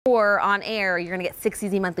or on air, you're gonna get 6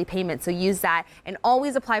 easy monthly payments. So use that, and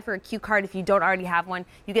always apply for a Q card if you don't already have one.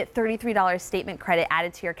 You get $33 statement credit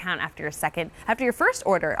added to your account after your first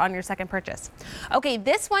order on your second purchase. Okay,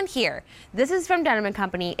 this one here, this is from Denim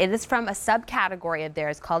Company. It is from a subcategory of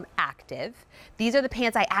theirs called Active. These are the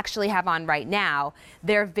pants I actually have on right now.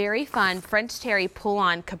 They're very fun French terry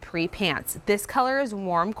pull-on capri pants. This color is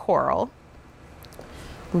warm coral.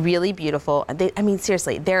 Really beautiful. I mean,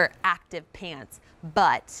 seriously, they're active pants,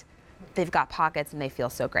 but they've got pockets and they feel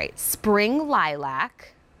so great. Spring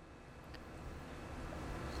lilac.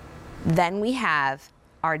 Then we have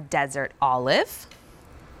our desert olive.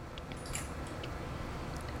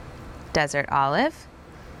 Desert olive.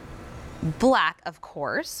 Black, of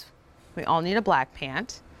course. We all need a black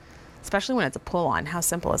pant, especially when it's a pull-on. How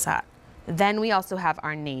simple is that? Then we also have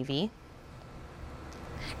our navy.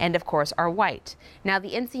 And of course our white. Now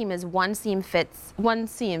the inseam is one seam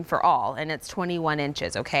for all, and it's 21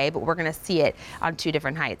 inches, okay? But we're gonna see it on 2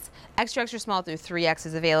 different heights. Extra, extra small through 3X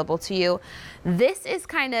is available to you. This is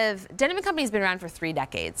kind of, Denim Company's been around for 3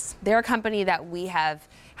 decades. They're a company that we have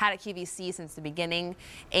had at QVC since the beginning,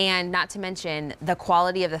 and not to mention the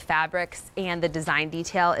quality of the fabrics and the design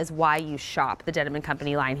detail is why you shop the Denim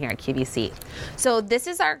Company line here at QVC. So this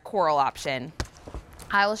is our coral option.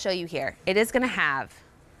 I will show you here. It is gonna have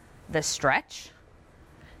the stretch,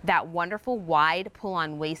 that wonderful wide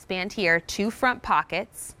pull-on waistband here, 2 front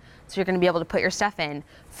pockets, so you're gonna be able to put your stuff in.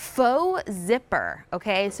 Faux zipper,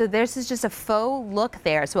 okay? So this is just a faux look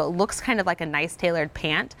there, so it looks kind of like a nice tailored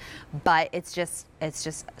pant, but it's just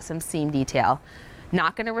some seam detail.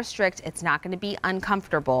 Not gonna restrict, it's not gonna be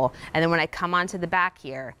uncomfortable. And then when I come onto the back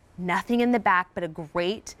here, nothing in the back but a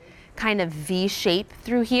great kind of V shape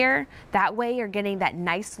through here. That way you're getting that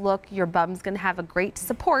nice look. Your bum's gonna have a great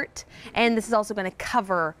support. And this is also gonna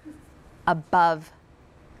cover above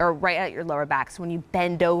or right at your lower back. So when you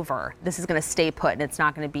bend over, this is gonna stay put and it's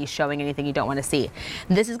not gonna be showing anything you don't wanna see.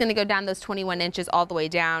 This is gonna go down those 21 inches all the way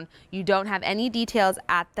down. You don't have any details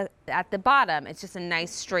at the bottom. It's just a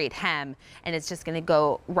nice straight hem, and it's just gonna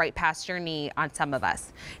go right past your knee on some of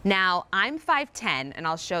us. Now, I'm 5'10", and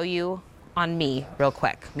I'll show you on me real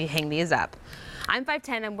quick. Let me hang these up. I'm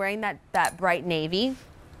 5'10", I'm wearing that bright navy.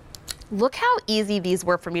 Look how easy these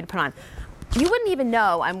were for me to put on. You wouldn't even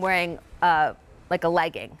know I'm wearing like a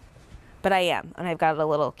legging, but I am, and I've got a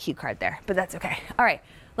little cue card there, but that's okay. All right,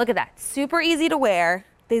 look at that. Super easy to wear.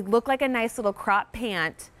 They look like a nice little crop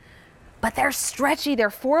pant, but they're stretchy. They're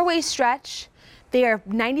 4-way stretch. They are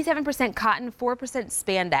 97% cotton, 4%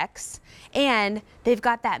 spandex, and they've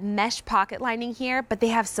got that mesh pocket lining here, but they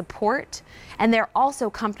have support, and they're also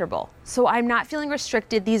comfortable. So I'm not feeling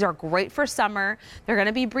restricted. These are great for summer. They're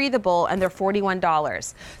gonna be breathable, and they're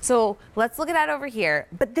 $41. So let's look at that over here.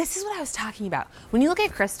 But this is what I was talking about. When you look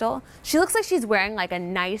at Crystal, she looks like she's wearing like a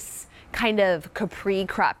nice kind of capri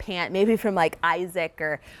crop pant, maybe from like Isaac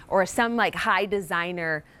or some like high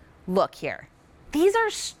designer look here. These are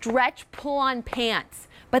stretch pull-on pants,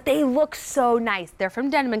 but they look so nice. They're from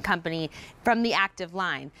Denim Company, from the Active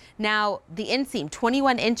line. Now, the inseam,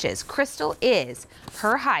 21 inches. Crystal is,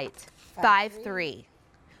 her height, 5'3".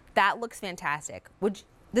 That looks fantastic.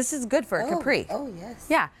 This is good for a capri. Oh, yes.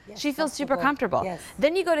 Yeah, yes, she feels super comfortable. Yes.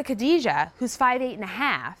 Then you go to Khadijah, who's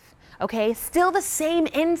 5'8.5", okay? Still the same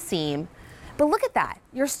inseam, but look at that.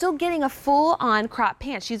 You're still getting a full-on crop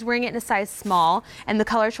pant. She's wearing it in a size small, and the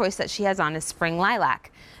color choice that she has on is spring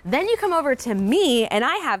lilac. Then you come over to me, and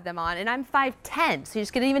I have them on, and I'm 5'10", so you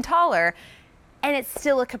just get even taller, and it's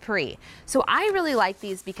still a capri. So I really like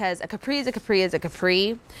these because a capri is a capri is a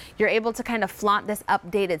capri. You're able to kind of flaunt this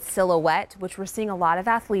updated silhouette, which we're seeing a lot of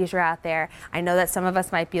athleisure out there. I know that some of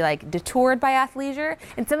us might be like detoured by athleisure,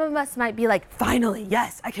 and some of us might be like, finally,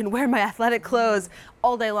 yes, I can wear my athletic clothes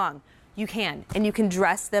all day long. You can, and you can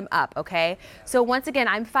dress them up, okay? So once again,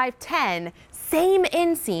 I'm 5'10", same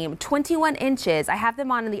inseam, 21 inches. I have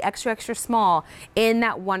them on in the extra, extra small in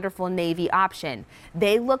that wonderful navy option.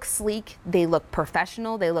 They look sleek, they look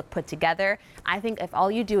professional, they look put together. I think if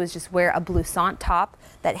all you do is just wear a blouson top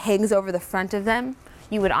that hangs over the front of them,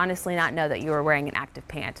 you would honestly not know that you were wearing an active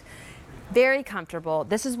pant. Very comfortable.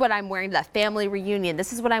 This is what I'm wearing to that family reunion.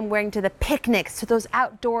 This is what I'm wearing to the picnics, to those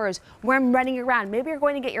outdoors where I'm running around. Maybe you're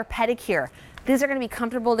going to get your pedicure. These are going to be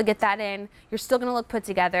comfortable to get that in. You're still going to look put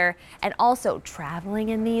together. And also traveling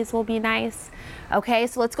in these will be nice. Okay,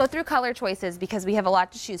 so let's go through color choices because we have a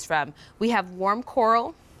lot to choose from. We have warm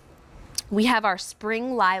coral. We have our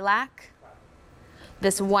spring lilac.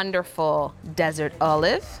 This wonderful desert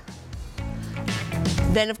olive.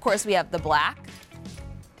 Then of course we have the black.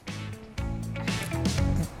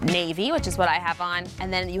 navy, which is what I have on,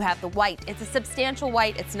 and then you have the white. It's a substantial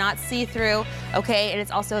white, it's not see-through, okay? And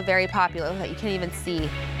it's also very popular, that you can't even see,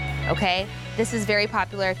 okay? This is very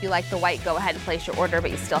popular. If you like the white, go ahead and place your order,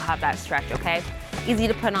 but you still have that stretch, okay? Easy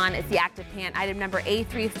to put on. It's the active pant, item number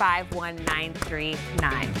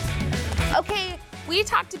A351939. Okay, we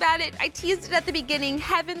talked about it. I teased it at the beginning.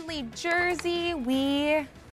 Heavenly jersey. We